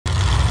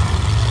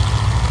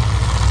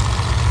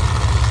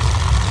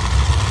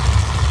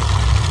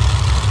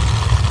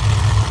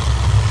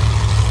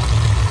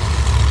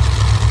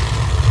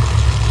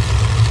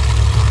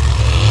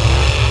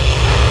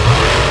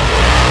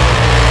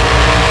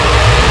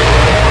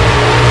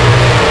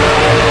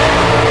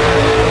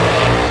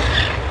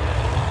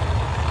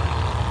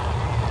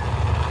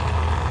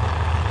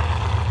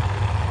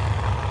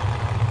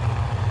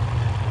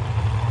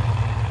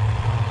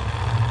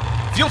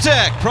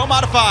Tech Pro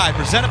Modify,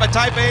 presented by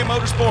Type A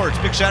Motorsports.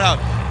 Big shout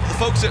out to the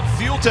folks at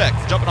Fuel Tech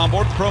for jumping on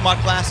board the Pro Mod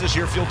class this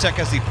year. Fuel Tech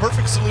has the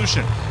perfect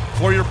solution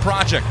for your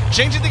project,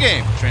 changing the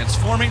game,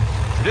 transforming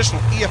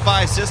traditional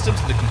EFI systems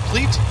into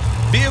complete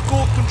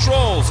vehicle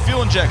controls,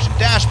 fuel injection,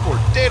 dashboard,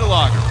 data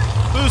logger,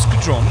 boost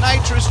control,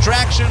 nitrous,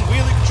 traction,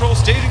 wheelie control,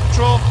 staging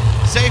control,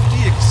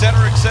 safety,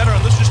 etc., etc.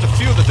 And those are just a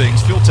few of the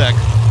things Fuel Tech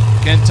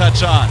can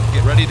touch on.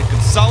 Get ready to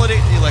consolidate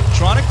the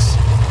electronics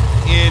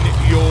in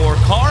your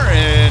car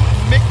and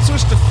make the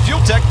switch to Fuel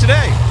Tech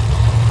today.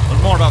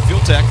 Learn more about Fuel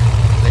Tech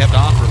they have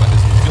to offer by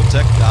visiting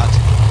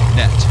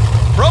fueltech.net.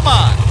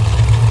 ProMod,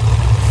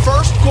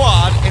 first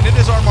quad, and it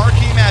is our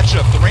marquee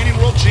matchup. The reigning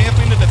world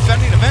champion and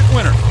defending event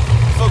winner.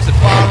 The folks at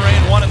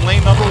Bahrain won in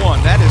lane number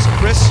 1. That is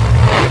Kris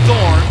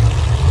Thorne,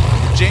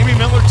 Jamie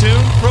Miller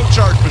Tune Pro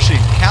Charge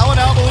machine.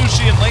 Khalid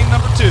alBalooshi in lane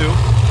number 2,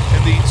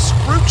 and the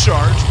Screw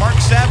Charge Mark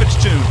Savage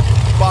Tune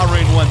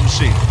Bahrain 1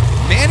 machine.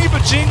 Manny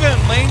Buginga in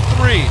lane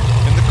 3,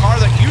 in the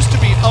car that used to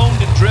be owned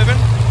and driven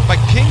by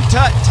King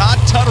Tut, Todd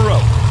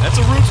Tutterow.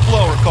 That's a Roots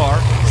blower car.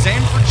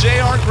 Same for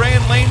JR Gray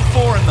in lane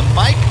 4, in the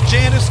Mike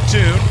Janis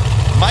Tune,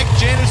 Mike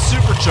Janis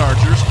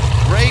Superchargers,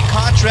 Gray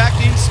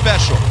Contracting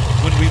Special.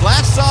 When we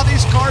last saw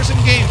these cars in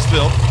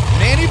Gainesville,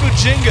 Manny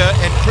Buginga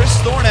and Kris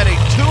Thorne had a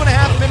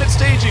 2.5-minute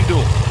staging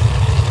duel.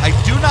 I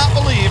do not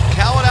believe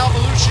Khalid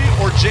alBalooshi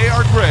or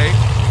JR Gray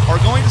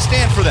are going to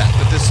stand for that,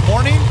 but this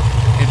morning,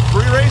 in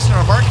pre-race in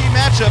our marquee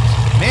matchup,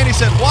 Manny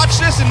said,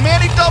 watch this, and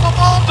Manny double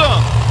bombed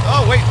him.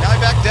 Oh, wait, now he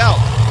backed out.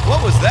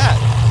 What was that?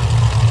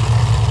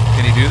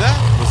 Can he do that?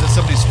 Was it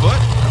somebody's foot?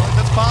 I don't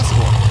think that's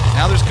possible.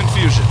 Now there's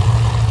confusion.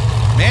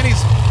 Manny's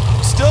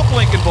still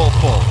blinking both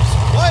bulbs.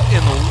 What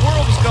in the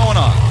world is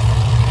going on?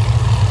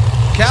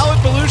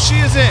 Khalid alBalooshi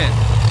is in.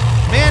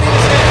 Manny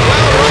is in.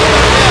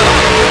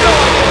 Well, no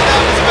idea what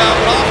that was about,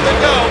 but off they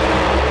go.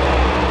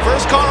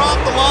 First car off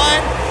the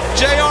line,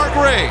 JR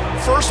Gray.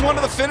 First one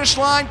to the finish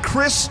line,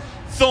 Kris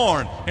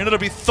Thorne. And it'll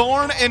be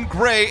Thorne and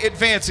Gray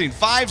advancing.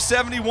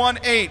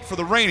 571.8 for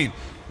the reigning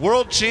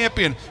world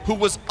champion, who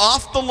was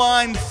off the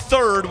line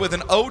third with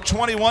an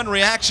 0:21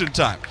 reaction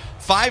time.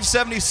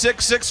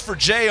 576.6 for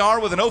JR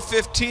with an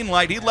 0:15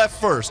 light. He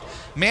left first.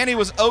 Manny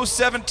was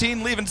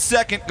 0:17 leaving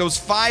second. Goes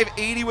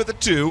 580 with a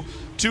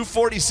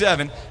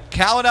 2:47.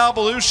 Khalid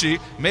alBalooshi,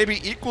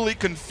 maybe equally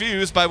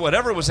confused by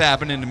whatever was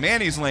happening in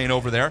Manny's lane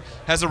over there,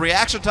 has a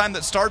reaction time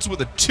that starts with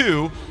a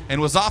 2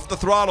 and was off the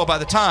throttle by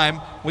the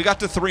time we got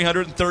to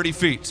 330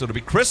 feet. So it'll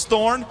be Kris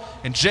Thorne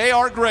and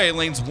JR Gray,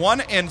 lanes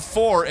 1 and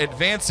 4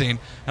 advancing.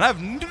 And I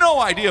have no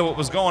idea what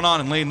was going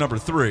on in lane number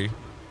 3.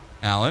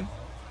 Alan?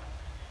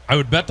 I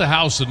would bet the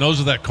house the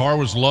nose of that car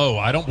was low.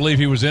 I don't believe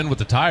he was in with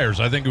the tires.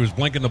 I think he was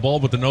blinking the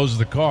bulb with the nose of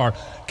the car.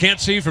 Can't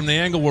see from the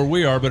angle where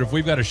we are, but if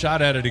we've got a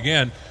shot at it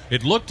again,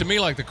 it looked to me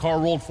like the car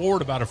rolled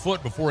forward about a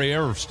foot before he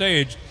ever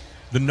staged.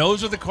 The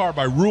nose of the car,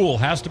 by rule,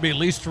 has to be at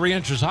least 3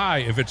 inches high.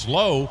 If it's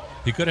low,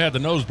 he could have had the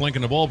nose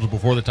blinking the bulbs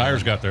before the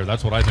tires got there.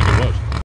 That's what I think it was.